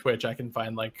YouTube or Twitch, I can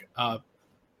find a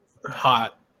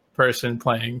hot person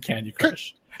playing Candy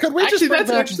Crush. Could we Actually, just that's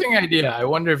an interesting idea. I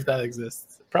wonder if that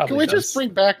exists. Probably Can we does. just bring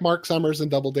back Mark Summers and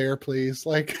Double Dare, please?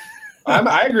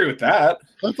 I agree with that.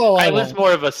 That's all I was want.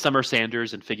 more of a Summer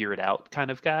Sanders and figure it out kind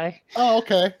of guy. Oh,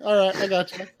 okay. All right. I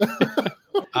got you.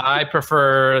 I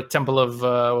prefer Temple of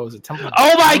what was it? Temple. Of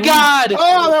Oh my Doom? God!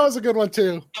 Oh, that was a good one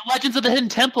too. The Legends of the Hidden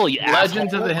Temple. You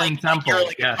Legends asshole. of the Hidden Temple.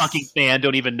 You're Yes. a fucking fan.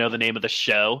 Don't even know the name of the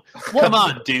show. What- Come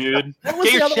on, dude. What was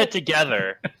Get the your other shit one?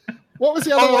 together. What was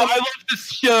the other Oh, one? I love this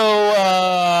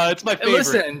show. It's my Hey, favorite.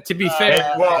 listen, to be Hey,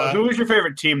 fair, well, who is your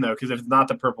favorite team, though? Because if it's not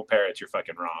the Purple Parrots, you're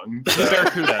fucking wrong. The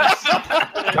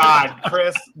Barracudas. God,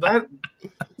 Chris, that is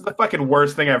the fucking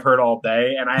worst thing I've heard all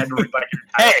day, and I had to read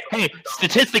Hey,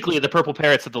 statistically, the Purple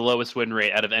Parrots have the lowest win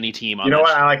rate out of any team on You know that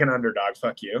what? show. I like an underdog.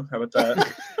 Fuck you. How about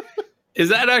that? is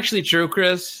that actually true,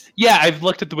 Chris? Yeah, I've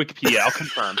looked at the Wikipedia. I'll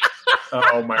confirm.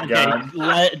 Oh my god.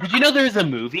 Did you know there's a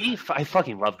movie? I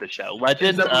fucking love the show.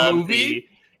 Legends Is that a of movie?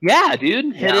 Yeah,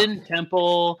 dude. Yeah. Hidden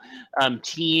Temple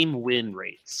team win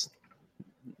rates.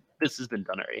 This has been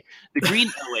done already. The green.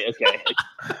 Oh wait, okay.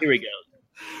 Here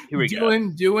we go.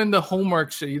 Doing the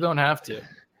homework so you don't have to.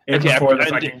 And Okay, before the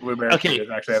I'm- fucking Blueberry okay,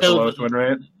 Kids actually have so the lowest win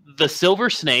rate. The Silver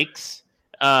Snakes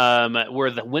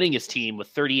were the winningest team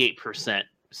with 38%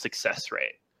 success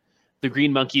rate. The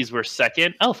Green Monkeys were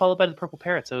second. Oh, followed by the Purple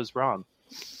Parrots. I was wrong.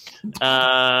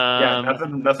 Yeah,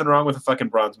 nothing wrong with a fucking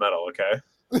bronze medal, okay?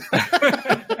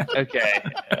 Okay.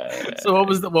 So what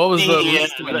was the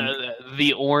least winning?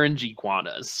 The orange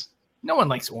iguanas. No one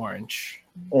likes orange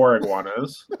Or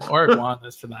iguanas. or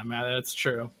iguanas for that matter. That's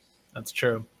true.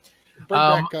 Bring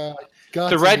back, Guts The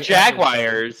and Red Average.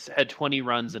 Jaguars had 20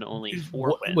 runs and only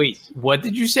 4 wins. Wait, what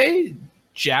did you say?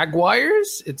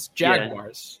 Jaguars? It's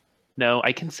Jaguars. No,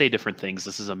 I can say different things.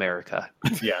 This is America.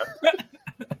 Yeah.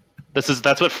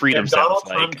 That's what freedom If Donald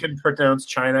sounds Trump like. can pronounce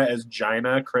China as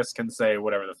Gina, Chris can say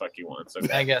whatever the fuck he wants.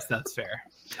 Okay? I guess that's fair.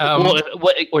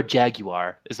 Or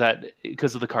Jaguar. Is that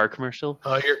because of the car commercial?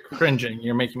 Oh, you're cringing.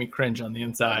 You're making me cringe on the I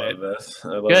inside. love this. I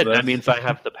love Good. this. That means I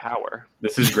have the power.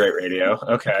 This is great radio.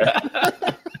 Okay.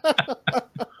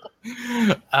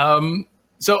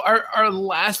 So our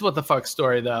last what the fuck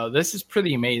story, though, this is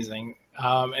pretty amazing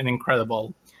and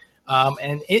incredible.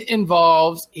 And it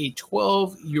involves a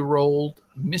 12-year-old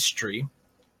mystery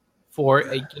for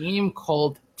a game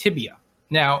called Tibia.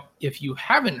 Now, if you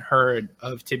haven't heard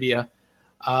of Tibia,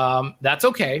 that's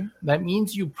okay. That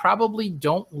means you probably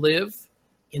don't live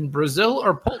in Brazil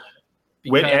or Poland.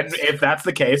 And if that's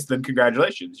the case, then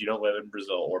congratulations. You don't live in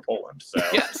Brazil or Poland. So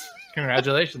yes,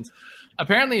 congratulations.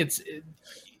 Apparently, it's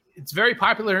very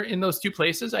popular in those two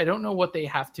places. I don't know what they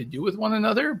have to do with one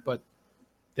another, but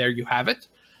there you have it.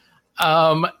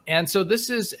 And so this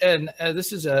is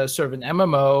a sort of an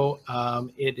MMO.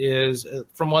 It is,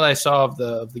 from what I saw of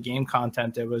the game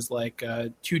content, it was like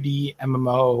a 2D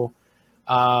MMO.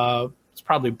 It's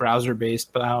probably browser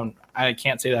based, but I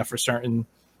can't say that for certain.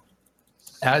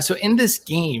 So in this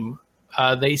game,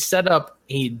 they set up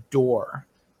a door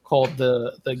called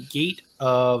the Gate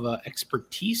of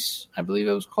Expertise, I believe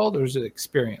it was called, or is it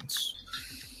Experience?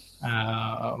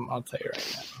 I'll tell you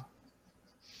right now.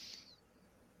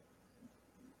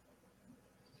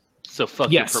 So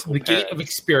fuck yes, the Gate of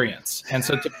Experience. And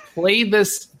so to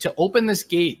open this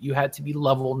gate, you had to be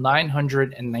level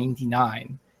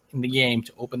 999 in the game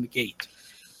to open the gate.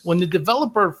 When the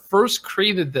developer first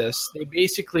created this, they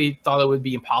basically thought it would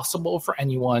be impossible for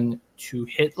anyone to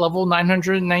hit level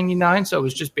 999. So it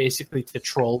was just basically to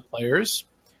troll players.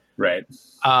 Right.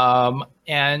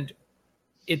 And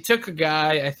it took a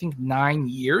guy, I think, 9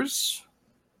 years.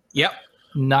 Yep,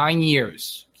 9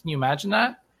 years. Can you imagine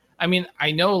that? I mean,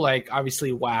 I know, like,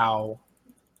 obviously, WoW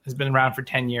has been around for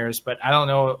 10 years, but I don't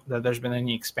know that there's been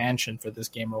any expansion for this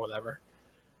game or whatever.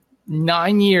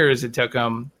 9 years it took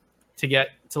him to get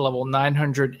to level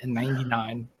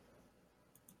 999.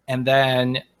 And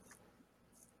then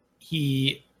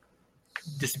he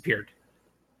disappeared.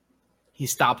 He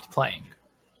stopped playing.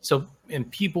 So,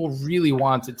 and people really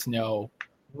wanted to know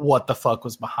what the fuck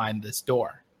was behind this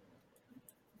door.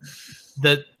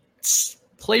 The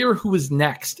player who was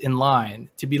next in line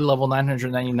to be level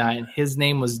 999, his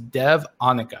name was Dev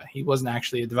Onika. He wasn't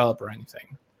actually a developer or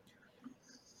anything.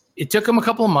 It took him a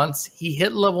couple of months. He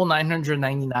hit level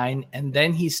 999, and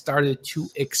then he started to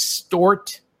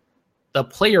extort the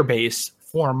player base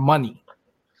for money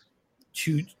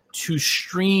to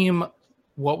stream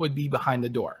what would be behind the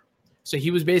door. So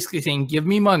he was basically saying, give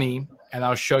me money, and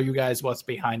I'll show you guys what's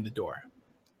behind the door.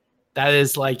 That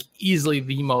is like easily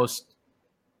the most,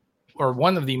 or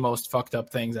one of the most fucked up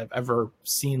things I've ever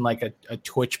seen like a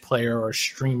Twitch player or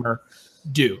streamer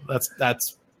do.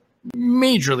 That's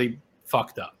majorly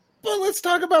fucked up. Well, let's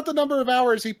talk about the number of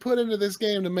hours he put into this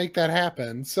game to make that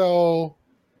happen. So,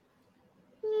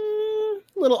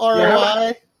 little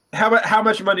ROI. How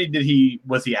much money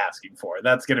was he asking for?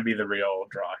 That's going to be the real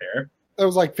draw here. It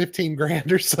was like 15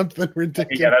 grand or something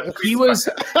ridiculous.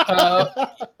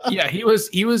 Yeah, he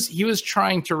was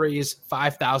trying to raise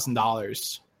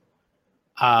 $5,000.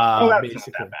 That's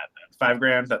basically. not that bad.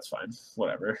 $5,000, that's fine.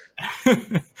 Whatever.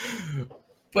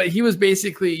 But he was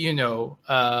basically,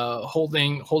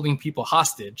 holding people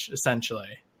hostage, essentially.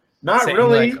 Not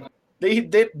really. Like, they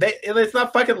it's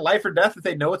not fucking life or death if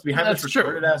they know what's behind this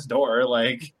restricted ass door.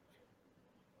 Like,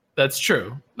 that's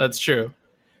true.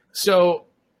 So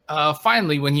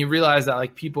finally, when he realized that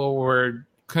like people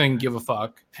couldn't give a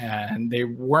fuck and they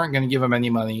weren't going to give him any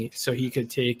money, so he could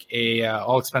take a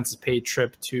all expenses paid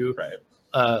trip to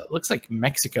looks like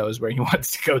Mexico is where he wanted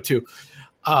to go to.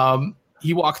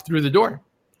 He walked through the door.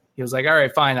 He was like, all right,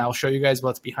 fine. I'll show you guys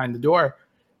what's behind the door.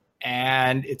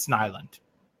 And it's an island.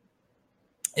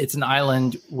 It's an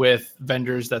island with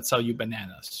vendors that sell you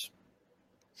bananas.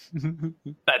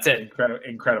 That's it.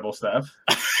 Incredible stuff.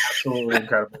 Absolutely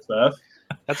incredible stuff.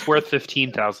 That's worth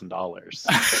 $15,000.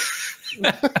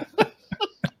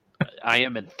 I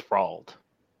am enthralled.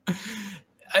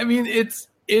 I mean, it's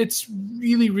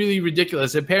really, really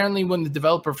ridiculous. Apparently, when the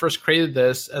developer first created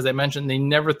this, as I mentioned, they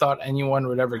never thought anyone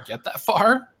would ever get that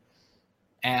far.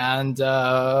 And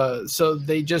so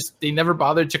they never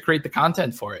bothered to create the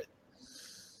content for it.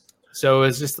 So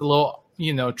it's just a little,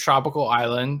 tropical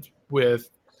island with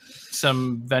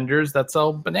some vendors that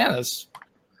sell bananas.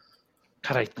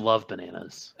 God, I love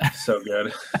bananas. So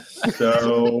good.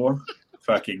 So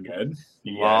fucking good.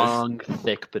 Long,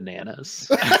 thick bananas.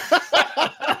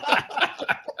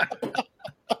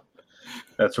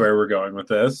 That's where we're going with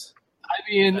this.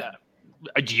 I mean,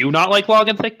 do you not like long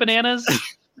and thick bananas?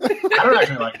 I don't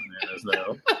actually like bananas,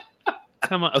 though.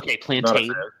 Come on. Okay,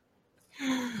 plantain.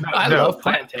 I love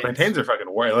plantains. Plantains are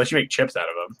fucking warm, unless you make chips out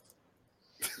of them.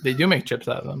 They do make chips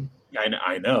out of them.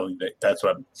 I know. That's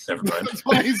what. Never mind. That's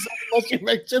why he's unless you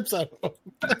make chips out of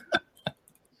them.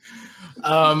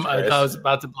 I thought I was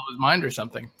about to blow his mind or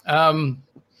something. No,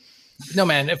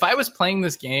 man. If I was playing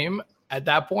this game at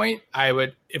that point, I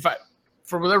would.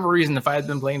 For whatever reason, if I had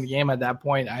been playing the game at that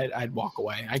point, I'd walk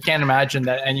away. I can't imagine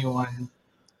that anyone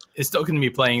is still going to be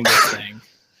playing this thing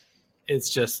It's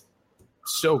just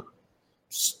so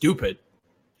stupid.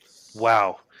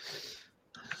 Wow.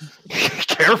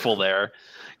 Careful there.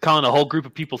 Calling a whole group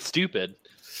of people stupid.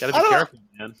 Gotta be careful,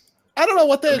 man. I don't know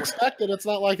what they expected. It's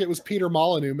not like it was Peter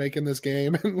Molyneux making this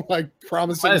game and like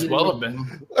promising. Might as well have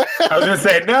been. I was gonna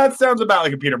say, no, it sounds about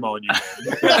like a Peter Molyneux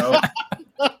game. So.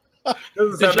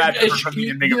 Doesn't sound that different from the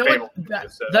ending of Fable.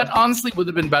 That honestly would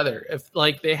have been better if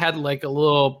like they had like a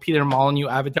little Peter Molyneux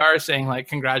avatar saying like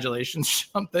congratulations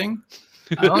something.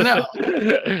 I don't know.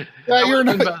 Yeah,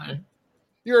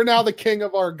 you're now the king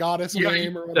of our goddess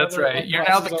game or whatever. That's right. You're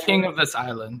now the king of this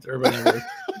island or whatever.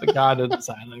 The god of this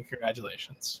island.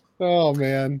 Congratulations. Oh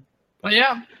man. But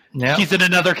yeah. He's in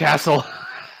another castle.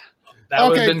 That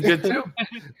would have been good too.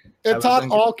 It taught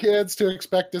all kids to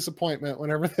expect disappointment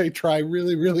whenever they try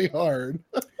really, really hard.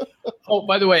 Oh,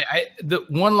 by the way, the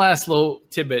one last little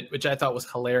tidbit, which I thought was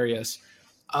hilarious.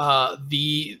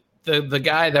 The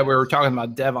guy that we were talking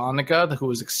about, Dev Onica, who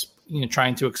was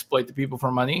trying to exploit the people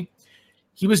for money.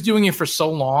 He was doing it for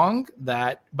so long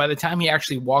that by the time he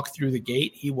actually walked through the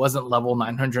gate, he wasn't level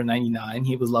 999.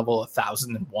 He was level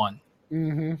 1001.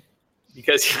 Mm-hmm.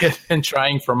 Because he had been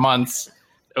trying for months.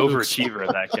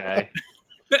 Overachiever, that guy.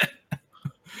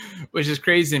 Which is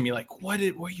crazy to me. Like, what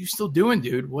are you still doing,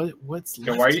 dude? What's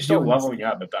why are you still leveling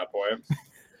up at that point?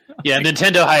 Yeah,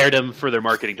 Nintendo hired him for their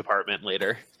marketing department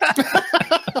later.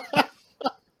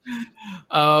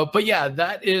 But yeah,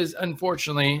 that is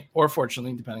unfortunately or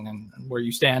fortunately, depending on where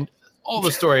you stand, all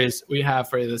the stories we have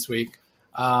for you this week.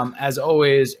 As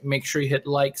always, make sure you hit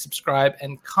like, subscribe,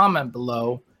 and comment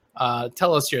below.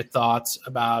 Tell us your thoughts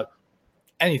about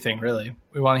anything, really.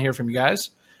 We want to hear from you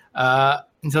guys.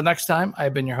 Until next time,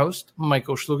 I've been your host,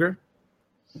 Michael Schluger.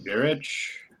 You're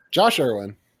Rich. Josh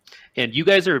Irwin. And you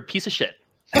guys are a piece of shit.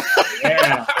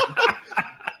 Yeah.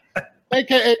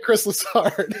 AKA Chris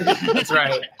Lassard. That's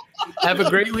right. Have a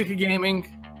great week of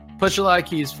gaming. Push a lot of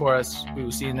keys for us. We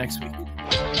will see you next week.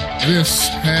 This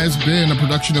has been a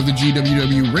production of the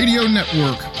GWW Radio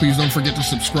Network. Please don't forget to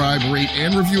subscribe, rate,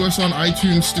 and review us on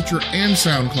iTunes, Stitcher, and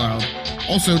SoundCloud.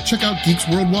 Also, check out Geeks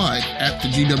Worldwide at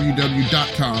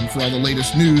thegww.com for all the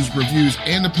latest news, reviews,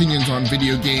 and opinions on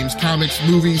video games, comics,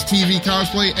 movies, TV,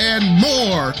 cosplay, and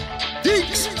more.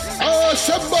 Geeks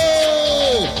Assemble!